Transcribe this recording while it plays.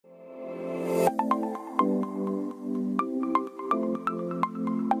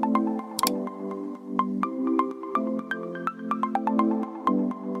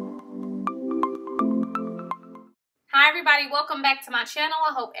everybody, welcome back to my channel.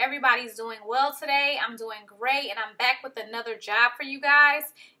 I hope everybody's doing well today. I'm doing great and I'm back with another job for you guys.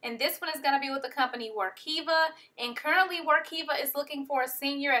 And this one is going to be with the company Workiva. And currently Workiva is looking for a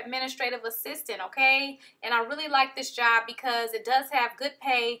senior administrative assistant, okay? And I really like this job because it does have good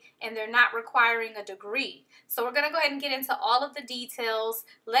pay and they're not requiring a degree. So we're going to go ahead and get into all of the details.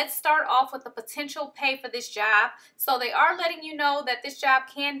 Let's start off with the potential pay for this job. So they are letting you know that this job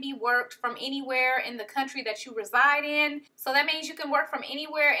can be worked from anywhere in the country that you reside in. So that means you can work from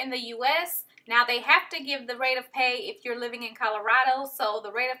anywhere in the U.S. Now they have to give the rate of pay if you're living in Colorado. So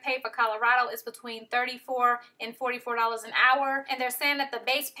the rate of pay for Colorado is between $34 and $44 an hour. And they're saying that the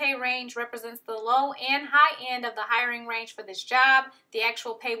base pay range represents the low and high end of the hiring range for this job. The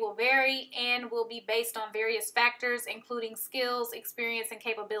actual pay will vary and will be based on various factors, including skills, experience, and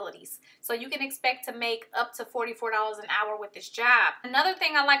capabilities. So you can expect to make up to $44 an hour with this job. Another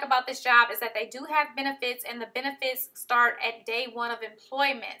thing I like about this job is that they do have benefits, and the benefits start at day one of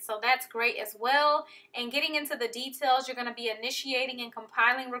employment. So that's great as well. And getting into the details, you're going to be initiating and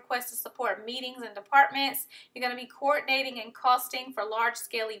compiling requests to support meetings and departments. You're going to be coordinating and costing for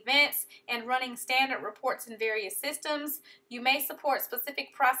large-scale events and running standard reports in various systems. You may support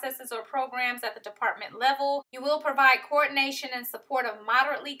specific processes or programs at the department level. You will provide coordination and support of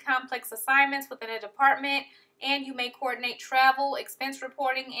moderately complex assignments within a department, and you may coordinate travel, expense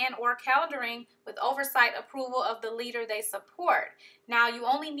reporting, and or calendaring with oversight approval of the leader they support. Now, you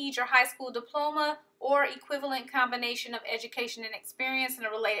only need your high school diploma or equivalent combination of education and experience in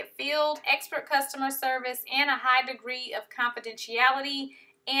a related field, expert customer service, and a high degree of confidentiality,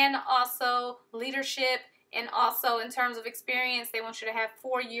 and also leadership. And also in terms of experience, they want you to have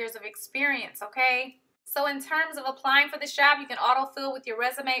 4 years of experience, okay? So in terms of applying for this job, you can autofill with your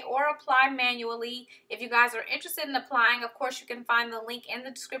resume or apply manually. If you guys are interested in applying, of course, you can find the link in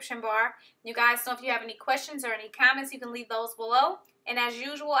the description bar. You guys know if you have any questions or any comments, you can leave those below. And as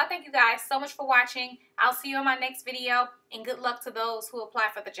usual, I thank you guys so much for watching. I'll see you in my next video, and good luck to those who apply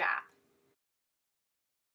for the job.